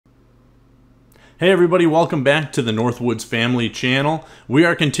Hey everybody, welcome back to the Northwoods Family channel. We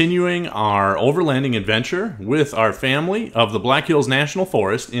are continuing our overlanding adventure with our family of the Black Hills National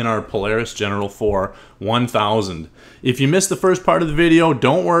Forest in our Polaris General 4 1000. If you missed the first part of the video,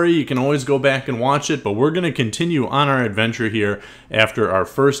 don't worry, you can always go back and watch it, but we're going to continue on our adventure here after our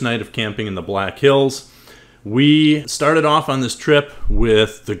first night of camping in the Black Hills. We started off on this trip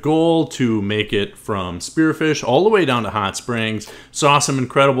with the goal to make it from Spearfish all the way down to Hot Springs, saw some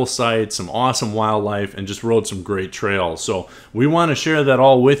incredible sights, some awesome wildlife, and just rode some great trails. So we want to share that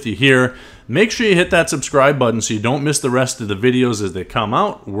all with you here. Make sure you hit that subscribe button so you don't miss the rest of the videos as they come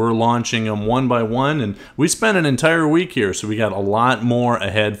out. We're launching them one by one, and we spent an entire week here, so we got a lot more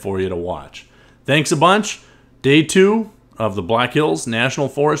ahead for you to watch. Thanks a bunch. Day 2 of the Black Hills National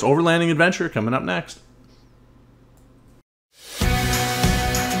Forest Overlanding Adventure coming up next.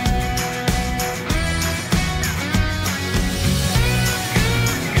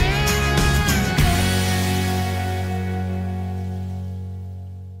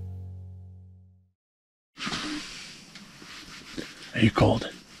 Are you cold?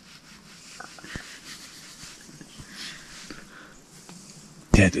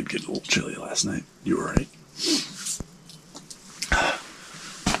 Yeah, it did get a little chilly last night. You were right.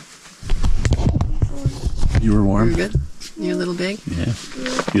 You were warm? You're good? Your little bag? Yeah.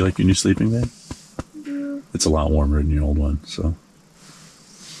 You like your new sleeping bag? Yeah. It's a lot warmer than your old one, so.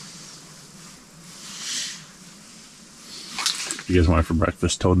 You guys want it for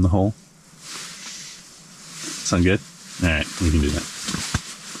breakfast? Toad in the hole? Sound good? Alright, we can do that.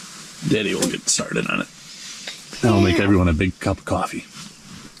 Daddy will get started on it. Then we'll make everyone a big cup of coffee.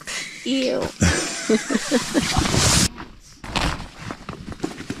 Ew.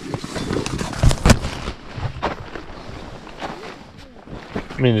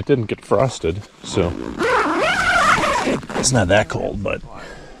 I mean, it didn't get frosted, so it's not that cold, but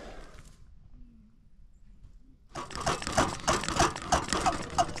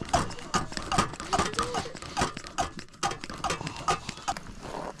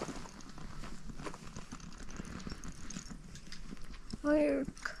We're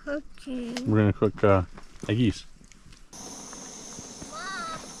cooking. we're gonna cook eggies.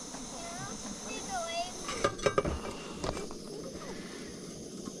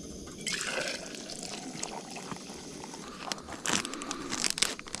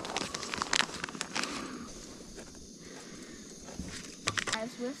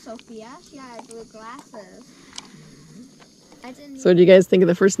 With Sophia, she had blue glasses. So what do you guys think of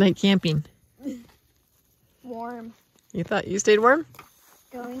the first night camping? Warm. You thought you stayed warm?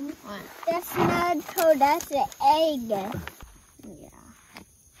 Going on. That's not a toad, that's an egg. Yeah.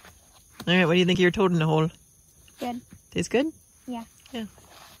 Alright, what do you think of your toad in the hole? Good. Tastes good? Yeah. Yeah.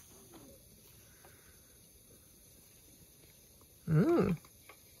 Mmm.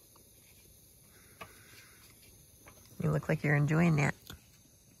 You look like you're enjoying that.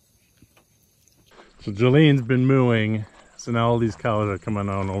 So Jolene's been mooing, so now all these cows are coming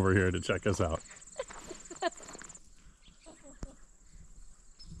on over here to check us out.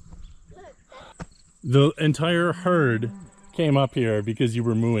 The entire herd came up here because you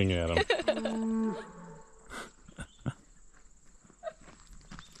were mooing at them.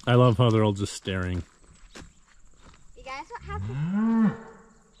 I love how they're all just staring. You guys have to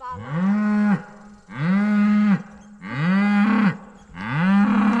follow.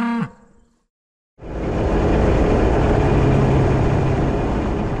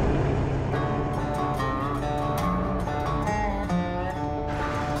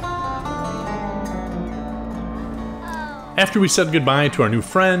 After we said goodbye to our new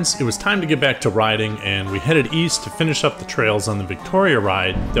friends, it was time to get back to riding, and we headed east to finish up the trails on the Victoria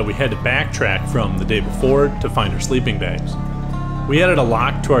ride that we had to backtrack from the day before to find our sleeping bags. We added a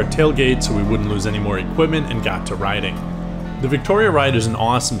lock to our tailgate so we wouldn't lose any more equipment and got to riding. The Victoria ride is an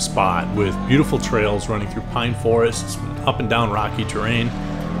awesome spot with beautiful trails running through pine forests, up and down rocky terrain.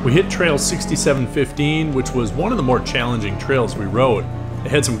 We hit trail 6715, which was one of the more challenging trails we rode.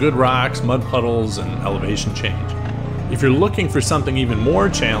 It had some good rocks, mud puddles, and elevation change. If you're looking for something even more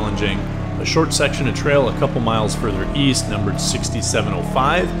challenging, a short section of trail a couple miles further east, numbered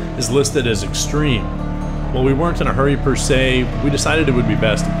 6705, is listed as extreme. While we weren't in a hurry per se, we decided it would be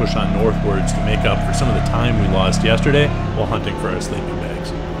best to push on northwards to make up for some of the time we lost yesterday while hunting for our sleeping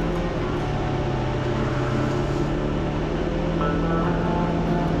bags.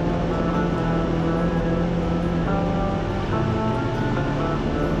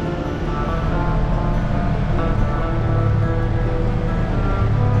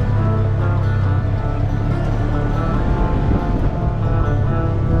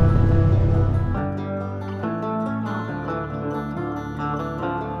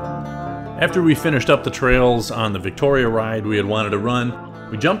 After we finished up the trails on the Victoria ride we had wanted to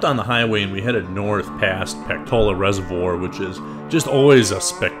run, we jumped on the highway and we headed north past Pactola Reservoir, which is just always a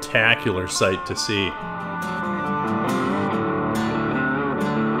spectacular sight to see.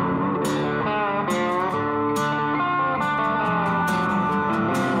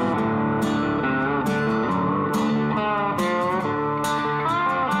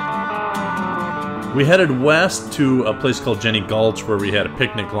 We headed west to a place called Jennie Gulch where we had a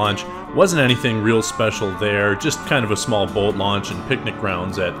picnic lunch. Wasn't anything real special there, just kind of a small boat launch and picnic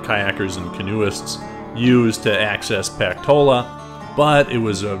grounds that kayakers and canoeists use to access Pactola. But it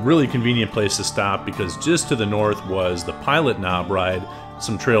was a really convenient place to stop because just to the north was the Pilot Knob ride,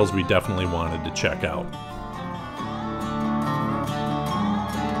 some trails we definitely wanted to check out.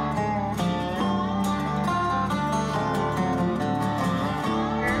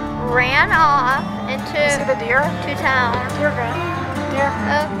 Ran off into See the deer? to town. Deer, deer.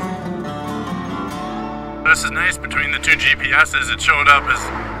 Oh, This is nice. Between the two GPSs, it showed up as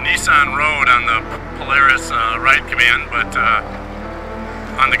Nissan Road on the Polaris ride command, but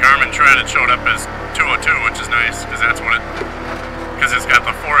on the Garmin Tread it showed up as 202, which is nice because that's what because it's got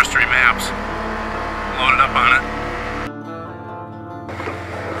the forestry maps loaded up on it.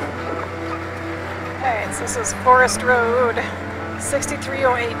 Alright, so this is Forest Road,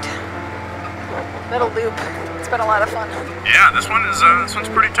 6308. Middle loop. It's been a lot of fun. Yeah, this one's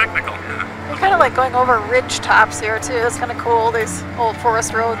pretty technical. I kind of like going over ridge tops here too. It's kind of cool. These old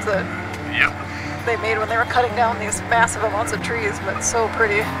forest roads that they made when they were cutting down these massive amounts of trees, but so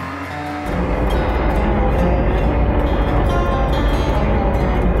pretty.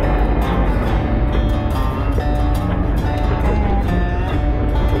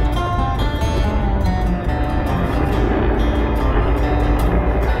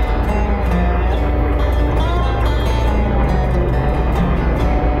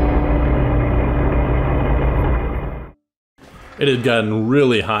 It had gotten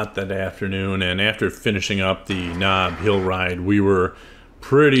really hot that afternoon, and after finishing up the Knob Hill ride, we were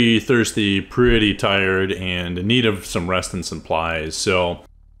pretty thirsty, pretty tired, and in need of some rest and supplies. So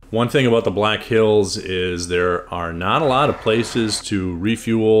one thing about the Black Hills is there are not a lot of places to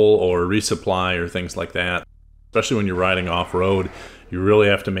refuel or resupply or things like that. Especially when you're riding off-road, you really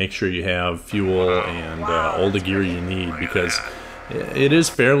have to make sure you have fuel and all the gear you need because it is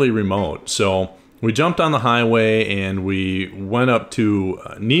fairly remote. So we jumped on the highway and we went up to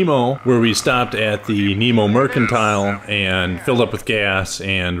Nemo, where we stopped at the Nemo Mercantile and filled up with gas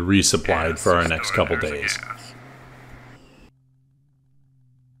and resupplied for our next couple days.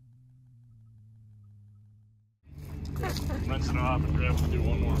 Rinse it off and grab and do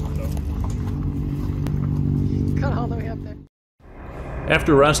one more. Got all the way up there.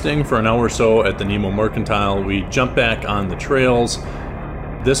 After resting for an hour or so at the Nemo Mercantile, we jumped back on the trails.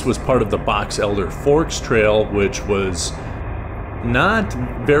 This was part of the Box Elder Forks Trail, which was not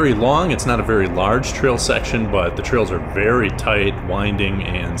very long. It's not a very large trail section, but the trails are very tight, winding,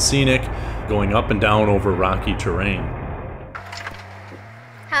 and scenic, going up and down over rocky terrain.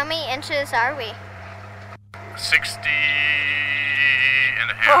 how many inches are we? 60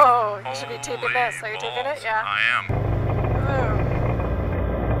 and a half. Oh, you should be taping this. Are you taping it? Yeah. I am. Oh.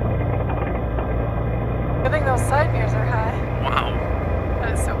 Good thing those side mirrors are high. Wow.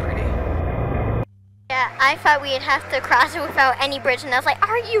 That is so pretty. Yeah, I thought we'd have to cross it without any bridge, and I was like,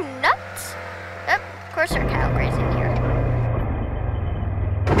 are you nuts? Oh, of course there are cattle grazing here.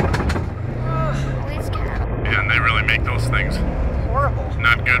 These cattle. Yeah, and they really make those things Horrible.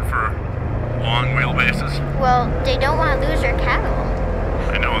 not good for long wheelbases. Well, they don't want to lose their cattle.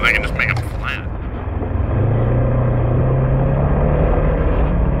 I know, they can just make them flat.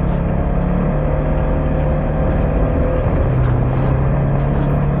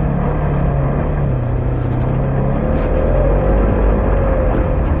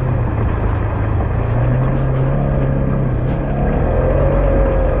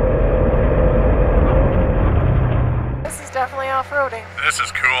 Off-roading. This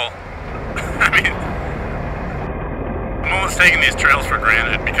is cool. I mean, I'm almost taking these trails for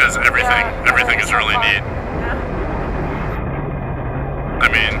granted because everything is really neat. Yeah. I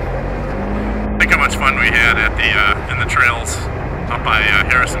mean, think how much fun we had at the in the trails up by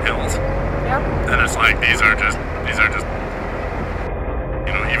Harrison Hills. Yep. And it's like these are just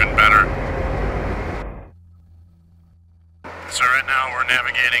even better. So right now we're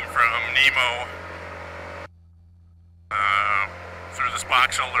navigating from Nemo through this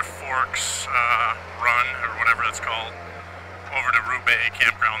Box Elder Forks run, or whatever it's called, over to Roubaix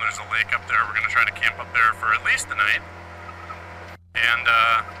Campground. There's a lake up there. We're going to try to camp up there for at least the night. And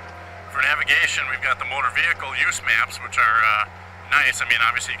for navigation, we've got the motor vehicle use maps, which are nice. I mean,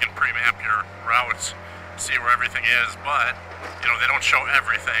 obviously you can pre-map your routes, see where everything is, but, you know, they don't show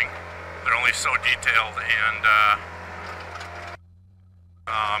everything. They're only so detailed, and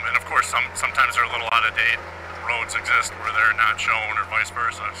of course sometimes they're a little out of date. Roads exist where they're not shown, or vice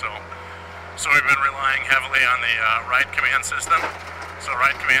versa. So we've been relying heavily on the ride command system. So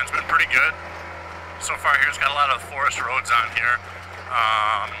ride command's been pretty good. So far here, it's got a lot of forest roads on here,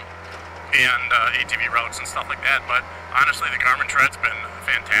 and ATV routes and stuff like that. But honestly, the Garmin tread's been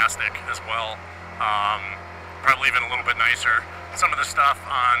fantastic as well. Probably even a little bit nicer. Some of the stuff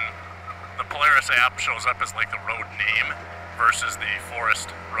on the Polaris app shows up as like the road name versus the forest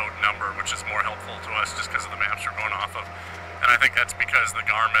road number, which is more helpful to us just because of the maps we're going off of. And I think that's because the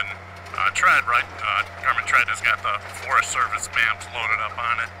Garmin tread, right? Garmin tread has got the Forest Service maps loaded up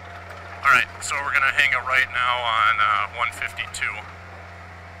on it. All right, so we're gonna hang a right now on 152.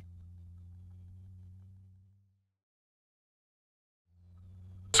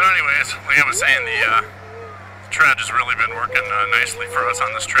 So anyways, like I was saying, the tread has really been working nicely for us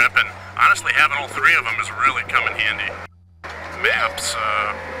on this trip, and honestly having all three of them has really come in handy. Maps,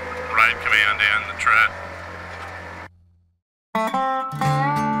 ride command, and the tread.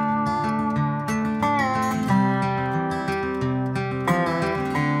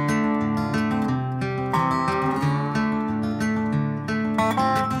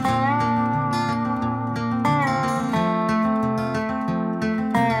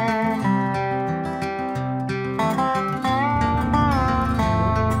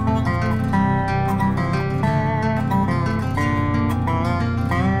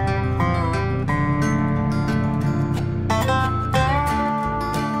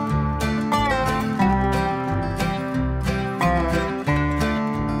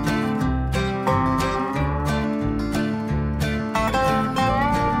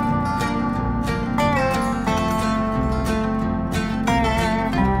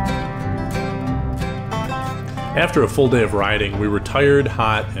 After a full day of riding, we were tired,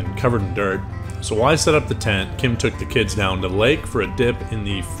 hot, and covered in dirt. So while I set up the tent, Kim took the kids down to the lake for a dip in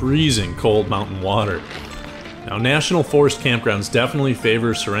the freezing cold mountain water. Now, National Forest campgrounds definitely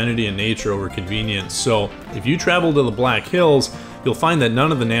favor serenity and nature over convenience, so if you travel to the Black Hills, you'll find that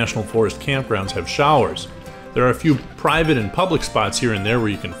none of the National Forest campgrounds have showers. There are a few private and public spots here and there where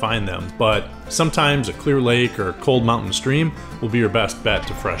you can find them, but sometimes a clear lake or cold mountain stream will be your best bet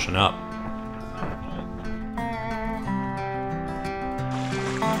to freshen up.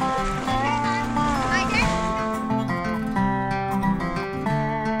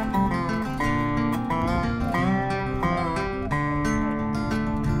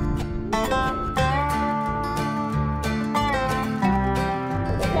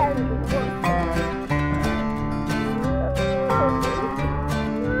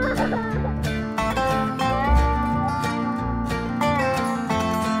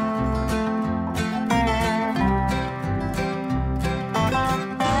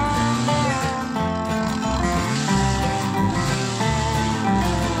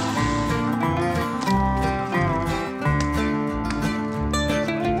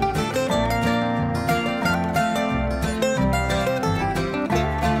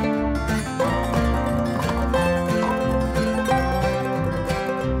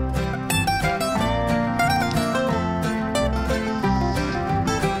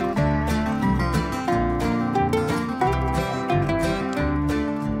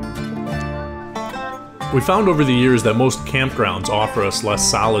 We found over the years that most campgrounds offer us less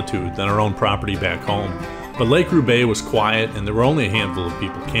solitude than our own property back home, but Lake Roubaix was quiet and there were only a handful of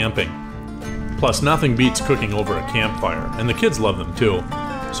people camping. Plus, nothing beats cooking over a campfire, and the kids love them too.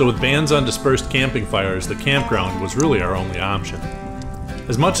 So with bans on dispersed camping fires, the campground was really our only option.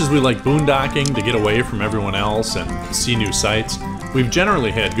 As much as we like boondocking to get away from everyone else and see new sights, we've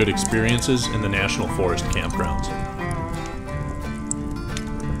generally had good experiences in the National Forest campgrounds.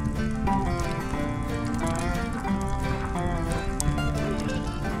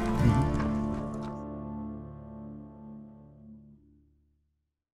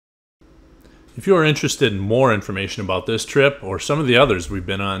 If you are interested in more information about this trip or some of the others we've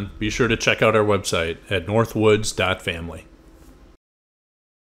been on, be sure to check out our website at northwoods.family.